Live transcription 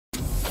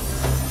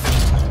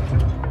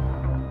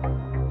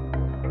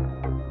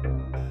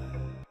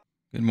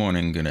Good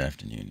morning, good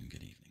afternoon,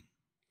 good evening.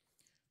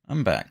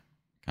 I'm back,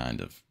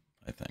 kind of,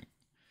 I think.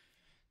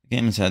 The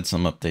game has had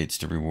some updates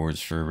to rewards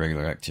for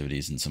regular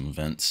activities and some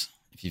events.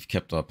 If you've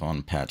kept up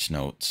on patch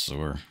notes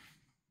or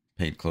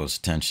paid close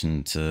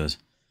attention to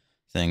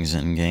things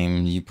in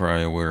game, you're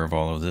probably aware of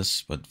all of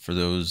this, but for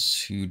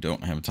those who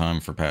don't have time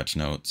for patch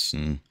notes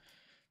and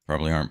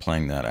probably aren't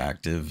playing that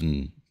active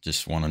and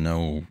just want to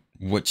know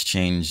what's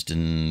changed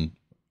and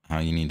how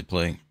you need to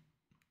play,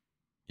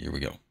 here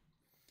we go.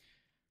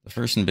 The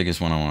first and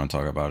biggest one I want to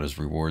talk about is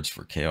rewards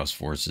for Chaos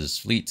Forces,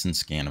 fleets, and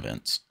scan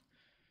events.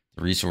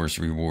 The resource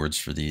rewards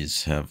for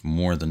these have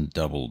more than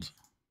doubled.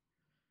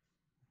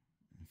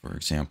 For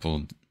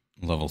example,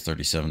 level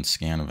 37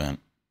 scan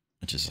event,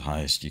 which is the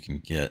highest you can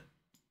get,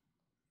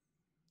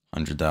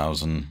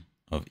 100,000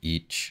 of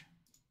each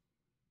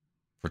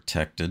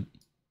protected,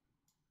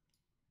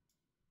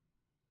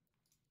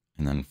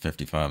 and then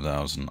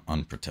 55,000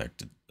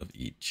 unprotected of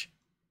each.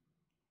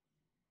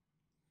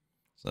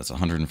 So that's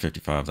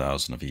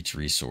 155,000 of each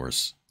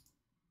resource.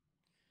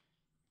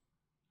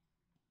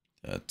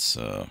 That's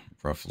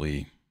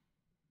roughly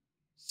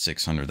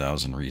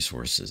 600,000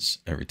 resources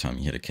every time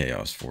you hit a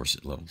Chaos Force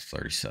at level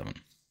 37.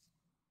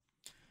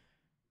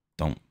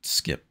 Don't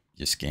skip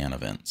your scan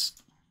events.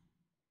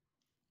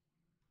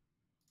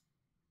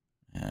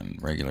 And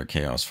regular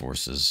Chaos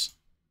Forces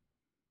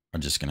are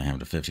just going to have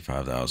the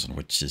 55,000,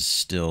 which is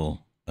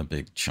still a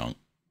big chunk.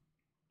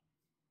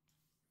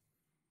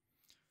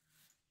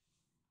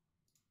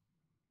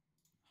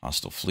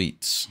 Hostile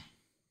fleets.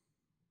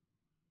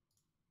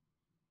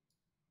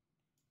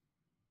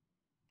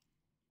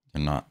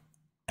 They're not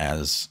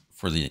as,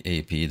 for the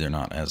AP, they're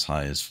not as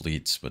high as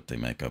fleets, but they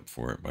make up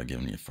for it by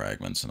giving you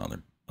fragments and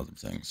other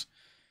things.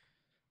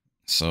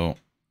 So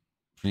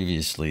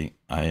previously,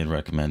 I had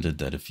recommended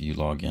that if you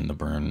log in to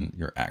burn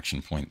your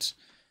action points,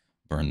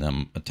 burn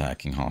them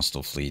attacking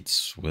hostile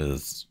fleets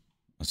with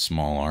a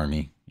small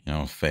army,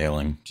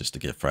 failing just to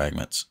get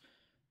fragments.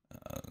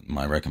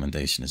 My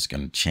recommendation is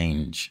going to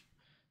change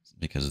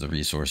because the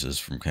resources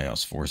from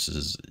Chaos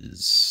Forces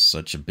is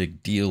such a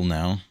big deal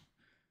now.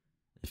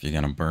 If you're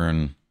going to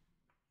burn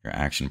your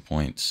action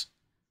points,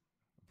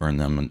 burn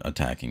them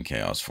attacking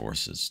Chaos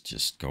Forces.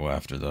 Just go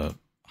after the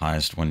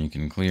highest one you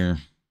can clear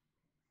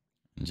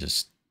and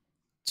just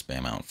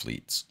spam out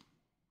fleets.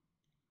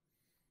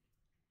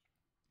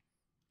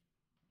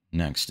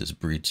 Next is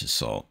Breach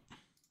Assault.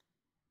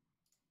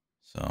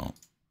 So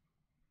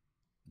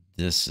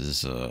this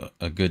is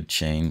a good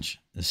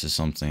change. This is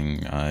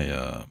something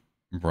I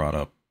brought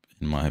up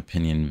in my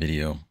opinion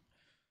video.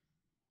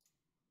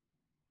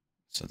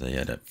 So they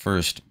had at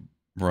first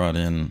brought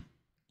in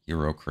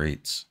hero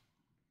crates,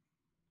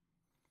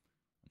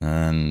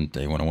 and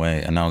they went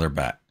away, and now they're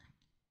back.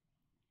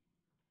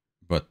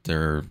 But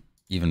they're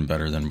even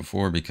better than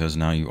before because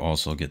now you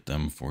also get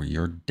them for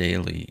your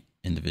daily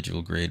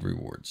individual grade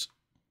rewards.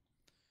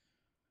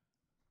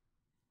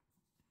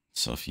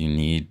 So if you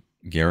need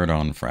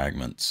Garradon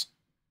fragments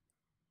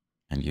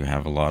and you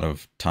have a lot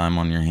of time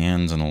on your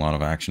hands and a lot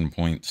of action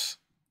points,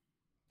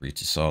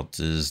 Breach Assault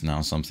is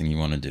now something you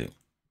want to do.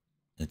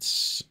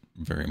 It's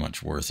very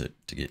much worth it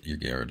to get your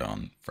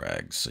Garradon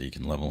frags so you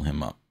can level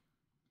him up.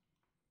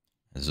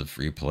 As a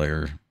free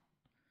player,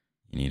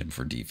 you need him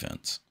for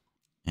defense.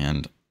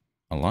 And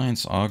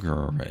Alliance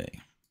Augur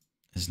Array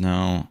is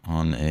now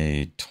on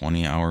a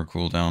 20-hour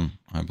cooldown,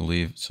 I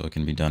believe, so it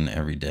can be done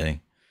every day.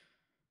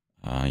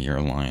 Your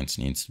Alliance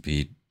needs to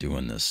be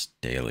doing this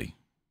daily.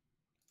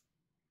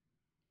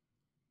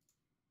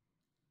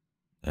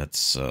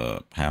 That's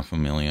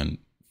 500,000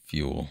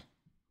 fuel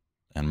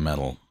and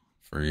metal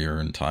for your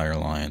entire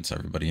alliance,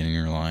 everybody in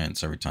your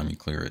alliance, every time you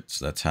clear it.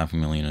 So that's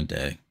 500,000 a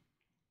day.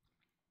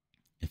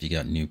 If you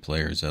got new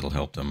players, that'll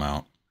help them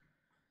out.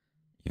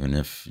 Even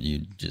if you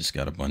just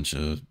got a bunch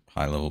of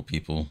high-level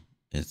people,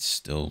 it's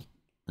still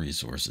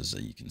resources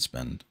that you can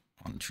spend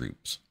on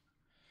troops.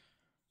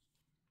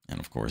 And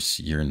of course,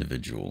 your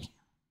individual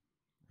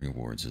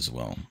rewards as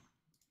well.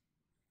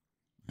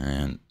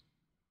 And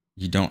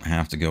you don't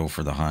have to go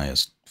for the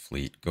highest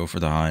fleet. Go for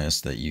the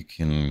highest that you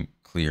can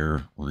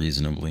clear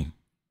reasonably.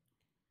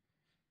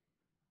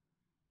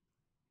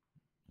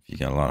 If you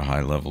got a lot of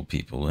high-level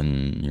people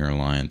in your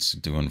alliance,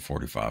 doing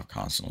 45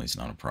 constantly is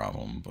not a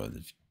problem. But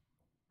if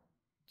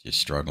you're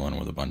struggling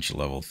with a bunch of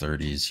level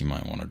 30s, you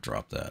might want to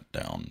drop that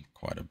down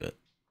quite a bit.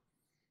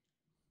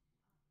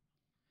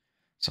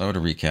 So to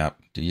recap,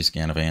 do your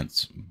scan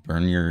events,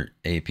 burn your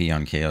AP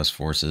on Chaos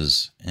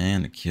Forces,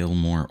 and kill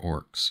more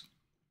orcs.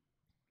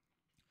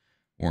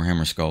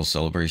 Warhammer Skull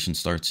celebration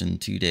starts in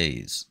 2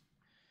 days.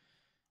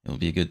 It'll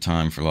be a good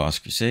time for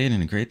Lost Crusade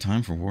and a great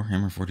time for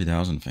Warhammer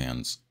 40,000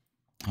 fans.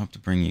 I hope to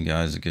bring you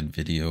guys a good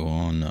video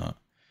on the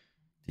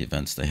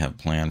events they have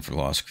planned for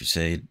Lost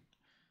Crusade.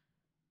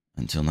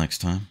 Until next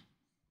time,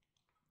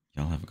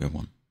 y'all have a good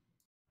one.